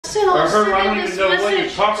I don't even know what you're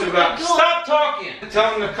talking about. Stop talking!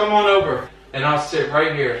 Tell him to come on over, and I'll sit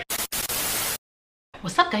right here.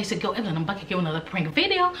 What's up, guys? It's your girl Evelyn. I'm back again with another prank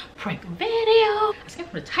video. Let's get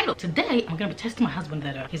from the title. Today, I'm gonna be testing my husband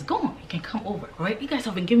that he's gone. He can come over, all right? You guys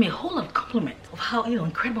have been giving me a whole lot of compliments of how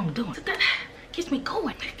incredible I'm doing. So that gets me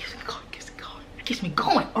going. Keeps me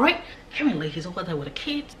going, all right? Currently, he's over there with the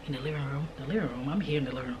kids in the living room. I'm here in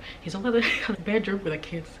the living room. He's over there in the bedroom with the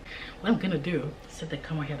kids. What I'm gonna do, sit there,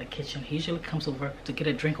 come right here in the kitchen. He usually comes over to get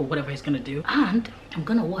a drink or whatever he's gonna do. And I'm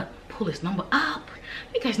gonna what? Pull his number up.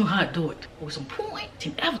 You guys know how to do it. With some point,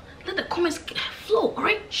 Team Evelyn. Let the comments flow, all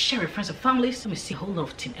right? Share it, friends and families. Let me see a whole lot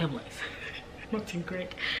of Team Evelyns. Not Team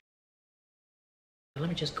Greg. Let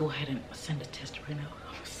me just go ahead and send the test right now.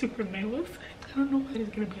 I'm super nervous. I don't know if he's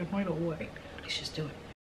gonna be annoyed or what. Let's just do it.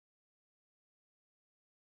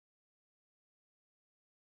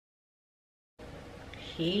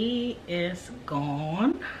 He is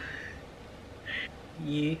gone.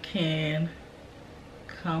 You can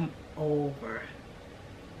come over.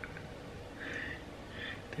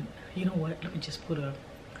 You know what? Let me just put a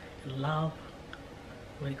love,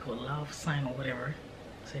 what do you call it, love sign or whatever.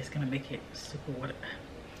 So it's gonna make it super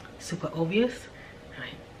obvious. All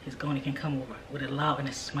right, he's gone. He can come over with a love and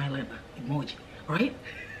a smiling emoji. All right?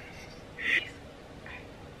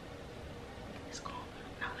 He's gone.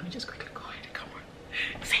 Now let me just quickly go ahead and come on.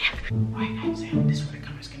 Say it. All right, guys. This is where the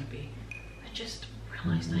camera's gonna be. I just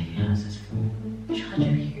realized that he has his phone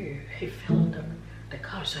charger here. He fell on the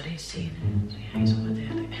car, so I didn't see it. So yeah, he's over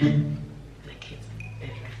there. The kids'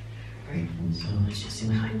 bedroom. Right? So let's just see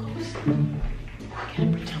how it goes. I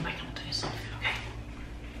can't pretend like I'm doing something, okay?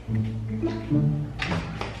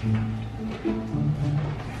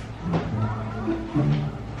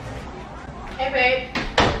 Hey, babe.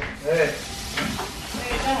 Hey. How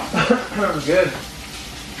you doing? I'm good.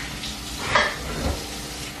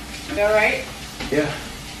 You alright? Yeah.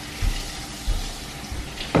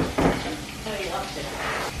 What are you up to?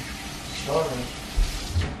 Starving.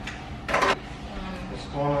 What's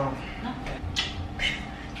going on? Nothing.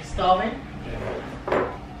 You starving? Yeah.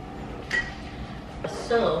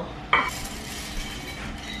 So,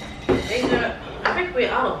 I think we're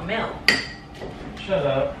out of milk. Shut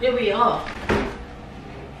up. Yeah, we are.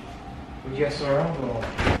 Well, guess where I'm going?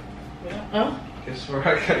 Yeah. Huh? Guess where I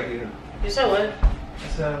gotta get it? You said what? I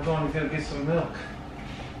said I'm going to go get some milk.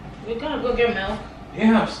 We're gonna go get milk.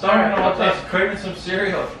 Yeah, I'm starving. Alright, I okay. was craving some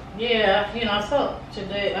cereal. Yeah, I thought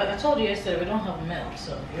today, I told you yesterday we don't have milk,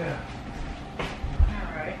 so. Yeah.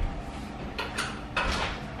 Alright. Oh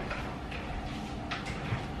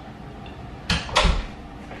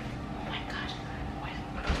my gosh.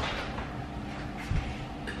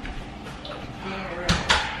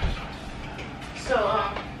 So,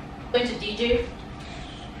 going to DJ?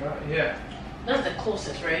 Yeah. That's the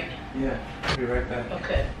closest, right? Yeah. I'll be right back.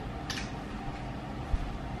 Okay.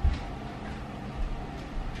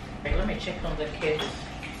 Right, let me check on the kids.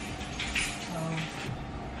 Oh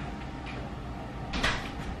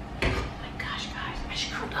my gosh, guys, I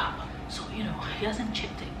screwed up. So, he hasn't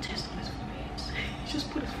checked the test on his phone. He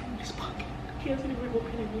just put his phone in his pocket. He hasn't even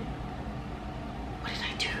opened it yet. What did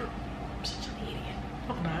I do? I'm such an idiot.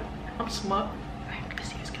 I'm not. I'm smart. Right,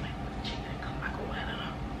 because he was gonna check and come back over. I don't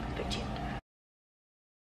know. 13.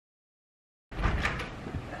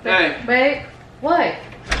 Hey. Babe, what?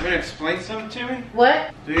 You gonna explain something to me?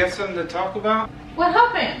 What? Do you have something to talk about? What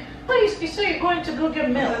happened? Please, you say you're going to go get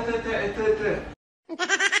milk.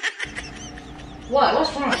 What?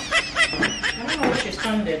 What's wrong? I don't know what she's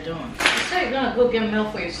standing there doing. You say you're gonna go get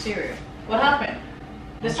milk for your cereal. What happened?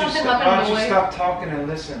 Did something happen Why on don't the you way? stop talking and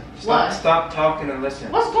listen? What? Stop talking and listen.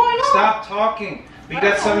 What's going on? Stop talking. You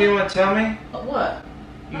got something you want to tell me? What?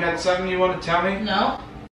 You got something you want to tell me? No.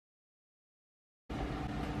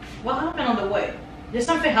 What happened on the way? Did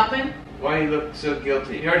something happen? Why you look so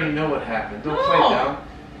guilty? You already know what happened. Don't No. play down.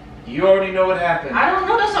 You already know what happened. I don't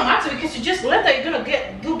know. That's not matter because you just left that you're gonna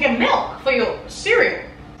go get milk for your cereal,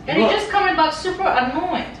 and you're just coming back super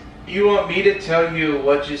annoyed. You want me to tell you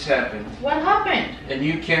what just happened? What happened? And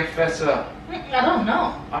you can't fess up. I don't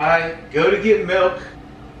know. I go to get milk.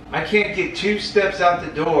 I can't get 2 steps out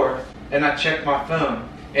the door, and I check my phone,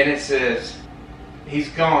 and it says, "He's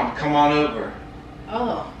gone. Come on over."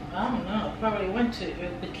 Oh, I don't know. Probably went to.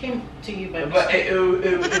 It came to you by But mistake.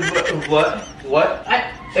 what? What? What?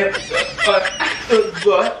 That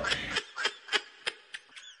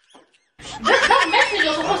message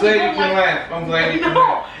was supposed I'm to glad go you to can my. laugh. I'm glad you can No,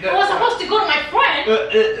 laugh. it was supposed to go to my friend,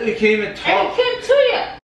 You can't even and talk. it came to you.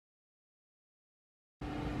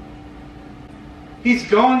 He's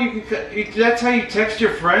gone. You can. That's how you text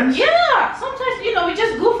your friends. Yeah. Sometimes we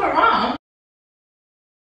just goof around.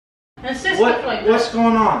 And say stuff like that. What's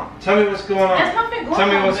going on? Tell me what's going on. There's nothing going on. Tell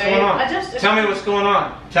me what's going on. Tell me what's going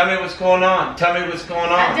on. Tell me what's going on. Tell me what's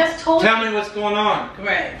going on. I just told you. Tell me what's going on.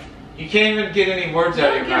 Greg. You can't even get any words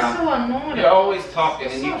out of your mouth. So annoying. You're always talking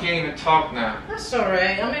and you can't even talk now. That's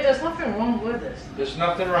alright. I mean, there's nothing wrong with this. There's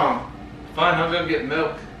nothing wrong. Fine, I'll go get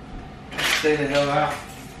milk. Stay the hell out.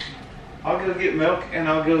 I'll go get milk and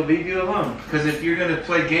I'll go leave you alone. Because if you're going to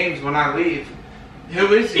play games when I leave,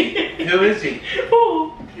 who is he? Who is he?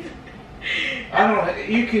 Who? I don't.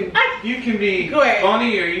 You can be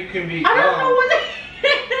funny or you can be. I don't know what.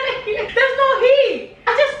 There's no he.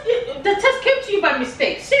 The test came to you by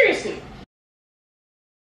mistake. Seriously.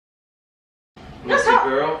 It's a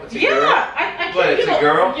girl. It's a girl. I what? It's a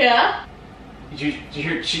girl. Yeah. Did you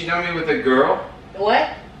hear cheating on me with a girl?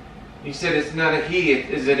 What? You said it's not a he.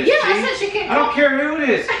 Is it a she? Yeah, I said she can't. I don't care who it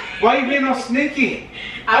is. Why are you being all sneaky?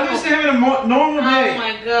 I'm just having a normal day. Oh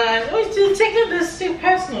my God! Why are you taking this too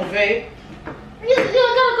personal, babe? You gotta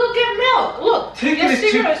go get milk. Look, taking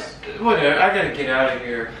this too. Whatever. I gotta get out of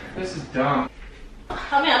here. This is dumb.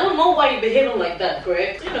 I mean, I don't know why you're behaving like that,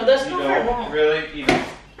 Greg. You know, there's nothing wrong. Really?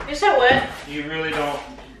 You said what? You really don't.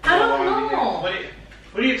 I don't know.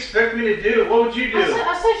 What do you expect me to do? What would you do?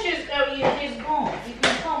 I said she's gone. You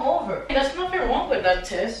can come over. There's nothing wrong with that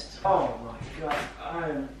test. Oh my God.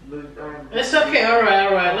 I'm it's okay. All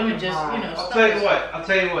right. Let me just, I'll tell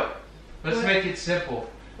you what. Let's make it simple.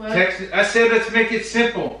 What? I said let's make it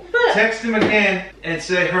simple. What? Text him again and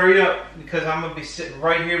say hurry up because I'm gonna be sitting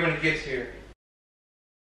right here when he gets here.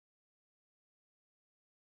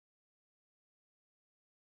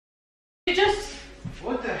 You just.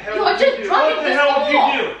 What the hell? You are just dragging this on. What the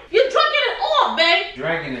hell did you do? You're dragging it on, babe.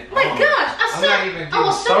 Dragging it. My on. gosh, I'm not even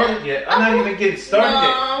getting started yet. I'm not even getting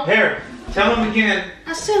started yet. Here, tell him again.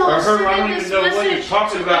 I said I was I don't even know what you're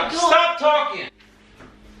talking about. Stop talking.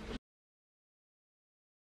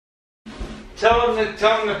 Tell him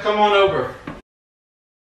to come on over.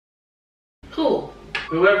 Who?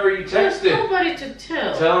 Whoever you texted. There's nobody to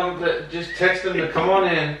tell. Tell him to just text him to come on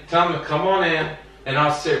in. Tell him to come on in, and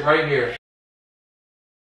I'll sit right here.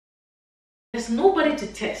 There's nobody to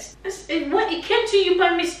test. It came to you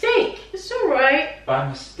by mistake. It's alright. By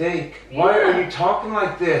mistake? Yeah. Why are you talking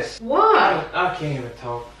like this? Why? I can't even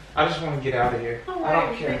talk. I just want to get out of here. I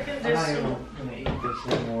don't care. I'm not even going to eat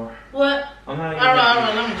this anymore. What? I'm not even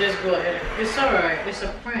Alright, let me just go ahead. It's alright. It's a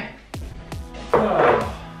prank.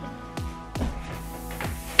 Oh.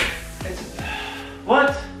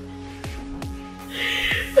 What?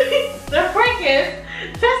 The prank is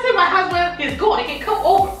testing my husband is gone. He can come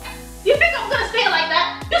over. You think I'm gonna stay like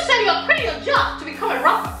that? You said you're quitting your job to become a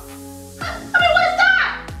rapper. I mean, what is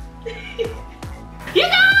that? You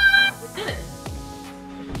guys! We did it.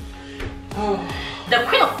 The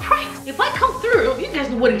queen of pranks. If I come through, you guys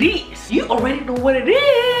know what it is. You already know what it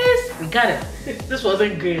is. We got it. This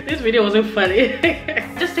wasn't good. This video wasn't funny.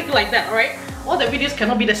 Just take it like that, alright? All the videos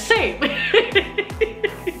cannot be the same.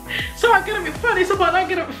 Some are gonna be funny, some are not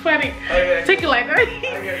gonna be funny. Okay. Take it like that.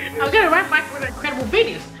 I'm gonna right back with incredible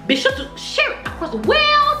videos. Be sure to share it across the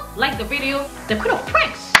world. Like the video. The queen of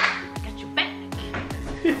pranks. Got your back.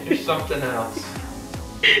 You're something else.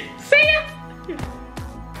 See ya.